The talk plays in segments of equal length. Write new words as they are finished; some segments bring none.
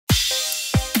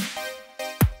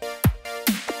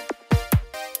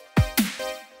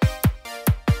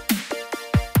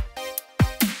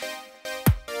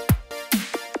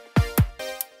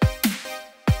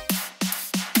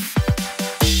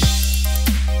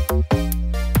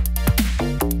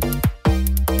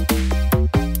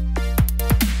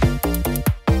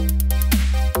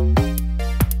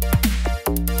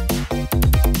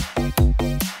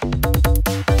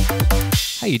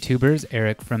Hi YouTubers,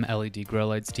 Eric from LED Grow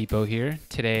Lights Depot here.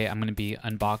 Today I'm going to be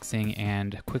unboxing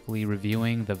and quickly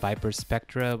reviewing the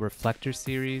Viparspectra Reflector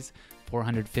Series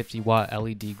 450 watt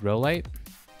LED grow light.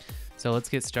 So let's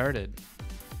get started.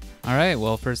 Alright,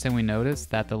 well first thing we notice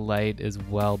that the light is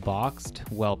well boxed,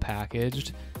 well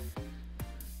packaged.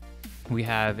 We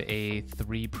have a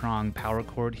 3-prong power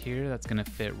cord here that's going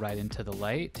to fit right into the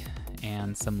light,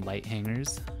 and some light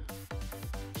hangers.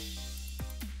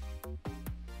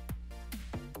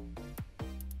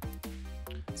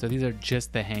 So these are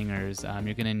just the hangers.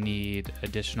 You're gonna need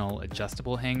additional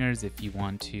adjustable hangers if you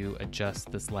want to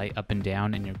adjust this light up and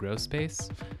down in your grow space.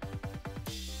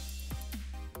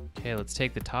 Okay, let's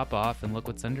take the top off and look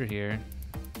what's under here.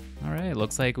 All right,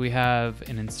 looks like we have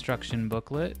an instruction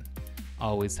booklet,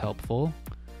 always helpful.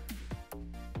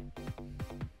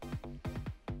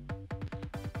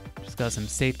 Just got some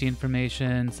safety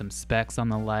information, some specs on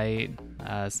the light,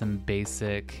 some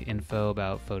basic info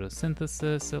about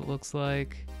photosynthesis, it looks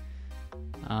like.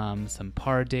 Some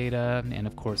PAR data, and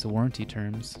of course the warranty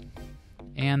terms.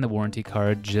 And the warranty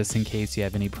card, just in case you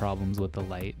have any problems with the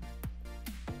light.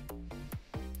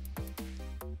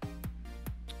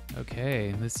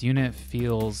 Okay, this unit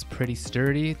feels pretty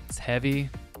sturdy, it's heavy.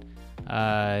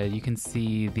 You can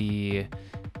see the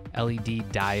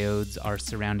LED diodes are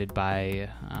surrounded by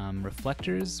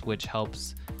reflectors, which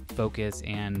helps focus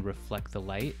and reflect the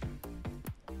light.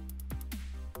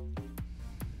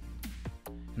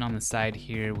 And on the side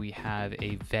here we have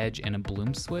a veg and a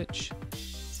bloom switch.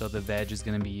 So the veg is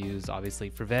going to be used obviously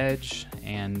for veg,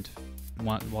 and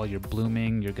while you're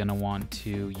blooming you're going to want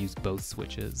to use both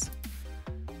switches.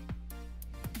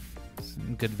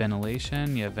 Some good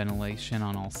ventilation, you have ventilation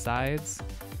on all sides.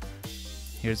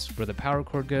 Here's where the power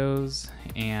cord goes,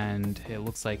 and it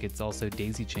looks like it's also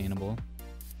daisy chainable.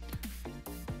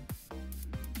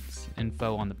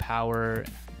 Info on the power,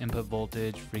 input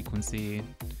voltage, frequency.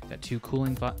 Got 2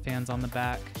 cooling fans on the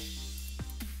back.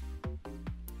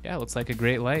 Yeah, looks like a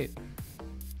great light.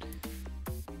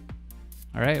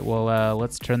 All right, well,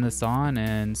 let's turn this on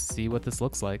and see what this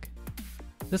looks like.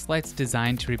 This light's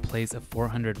designed to replace a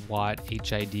 400 watt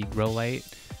HID grow light.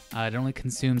 It only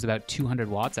consumes about 200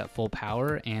 watts at full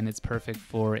power, and it's perfect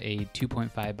for a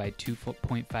 2.5 by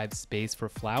 2.5 space for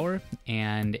flower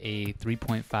and a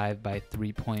 3.5 by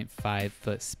 3.5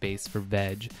 foot space for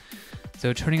veg.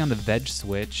 So turning on the veg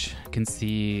switch, you can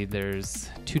see there's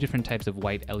 2 different types of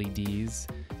white LEDs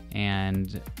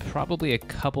and probably a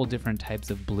couple different types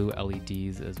of blue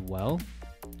LEDs as well.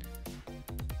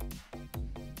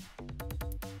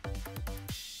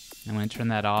 I'm going to turn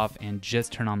that off and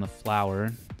just turn on the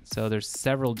flower. So there's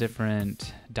several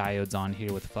different diodes on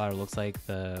here with flower. Looks like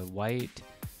the white,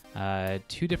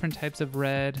 2 different types of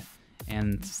red,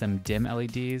 and some dim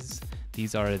LEDs.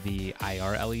 These are the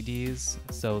IR LEDs,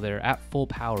 so they're at full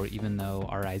power even though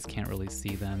our eyes can't really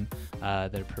see them.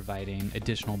 They're providing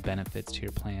additional benefits to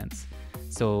your plants.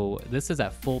 So this is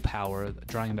at full power,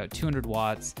 drawing about 200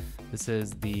 watts. This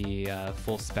is the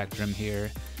full spectrum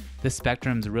here. This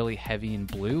spectrum is really heavy in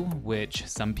blue, which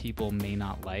some people may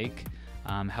not like.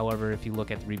 However, if you look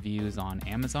at the reviews on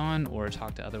Amazon or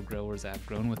talk to other growers that have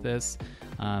grown with this,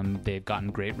 they've gotten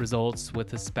great results with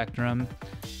the spectrum.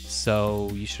 So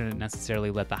you shouldn't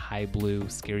necessarily let the high blue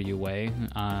scare you away.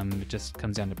 It just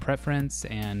comes down to preference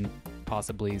and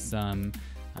possibly some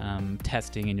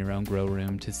testing in your own grow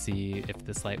room to see if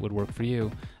this light would work for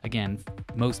you. Again,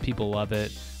 most people love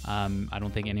it. I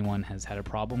don't think anyone has had a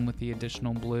problem with the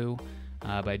additional blue,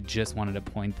 but I just wanted to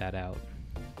point that out.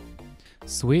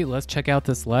 Sweet, let's check out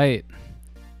this light.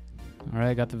 All right,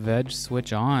 I got the veg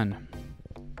switch on.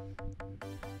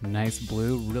 Nice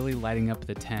blue, really lighting up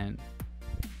the tent.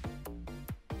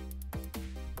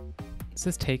 This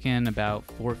is taken about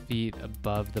 4 feet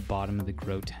above the bottom of the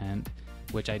grow tent,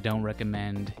 which I don't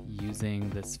recommend using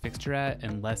this fixture at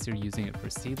unless you're using it for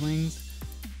seedlings,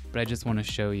 but I just want to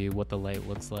show you what the light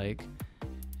looks like.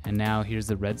 And now here's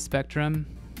the red spectrum.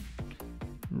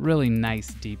 Really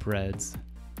nice deep reds.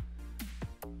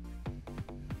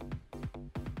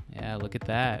 Yeah, look at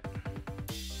that.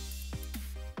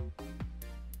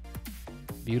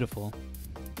 Beautiful.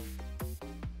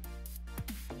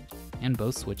 And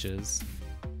both switches.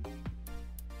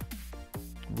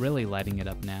 Really lighting it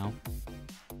up now.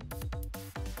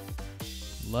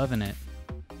 Loving it.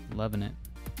 Loving it.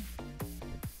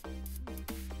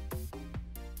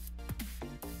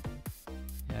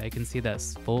 Yeah, you can see that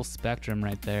full spectrum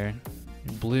right there.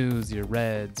 Your blues, your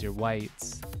reds, your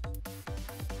whites.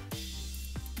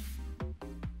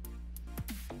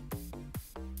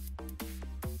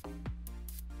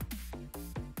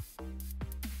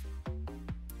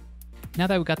 Now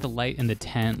that we've got the light in the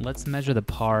tent, let's measure the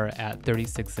par at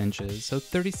 36 inches. So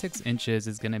 36 inches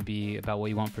is going to be about what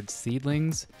you want for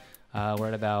seedlings. We're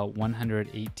at about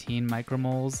 118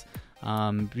 micromoles.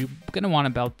 You're gonna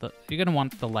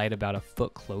want the light about a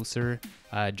foot closer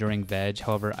during veg.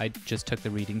 However, I just took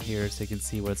the reading here so you can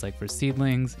see what it's like for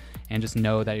seedlings, and just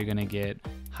know that you're gonna get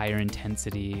higher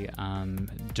intensity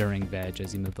during veg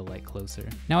as you move the light closer.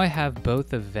 Now I have both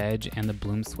the veg and the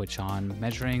bloom switch on,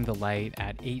 measuring the light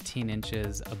at 18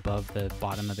 inches above the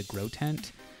bottom of the grow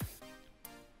tent.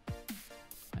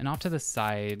 And off to the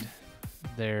side,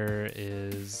 there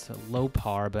is low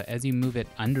par, but as you move it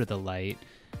under the light,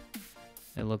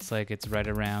 it looks like it's right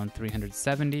around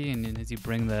 370, and as you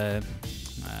bring the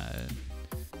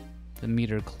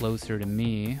meter closer to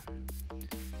me,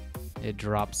 it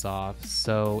drops off.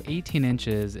 So 18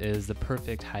 inches is the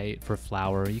perfect height for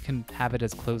flower. You can have it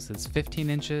as close as 15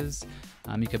 inches.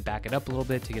 You could back it up a little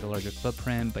bit to get a larger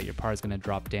footprint, but your par is going to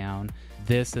drop down.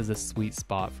 This is a sweet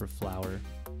spot for flower.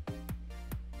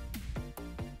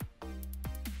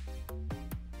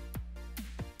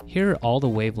 Here are all the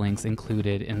wavelengths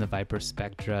included in the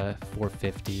Viparspectra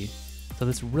 450. So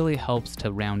this really helps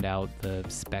to round out the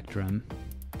spectrum.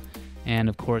 And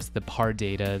of course the par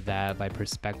data that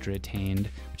Viparspectra attained,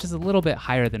 which is a little bit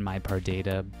higher than my par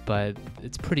data, but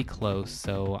it's pretty close,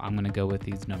 so I'm gonna go with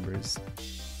these numbers.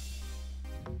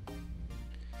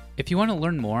 If you want to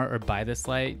learn more or buy this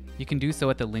light, you can do so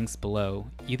at the links below,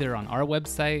 either on our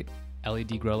website,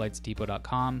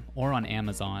 ledgrowlightsdepot.com, or on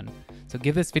Amazon. So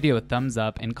give this video a thumbs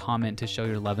up and comment to show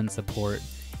your love and support.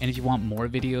 And if you want more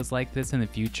videos like this in the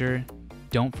future,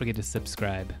 don't forget to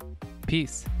subscribe.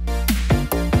 Peace.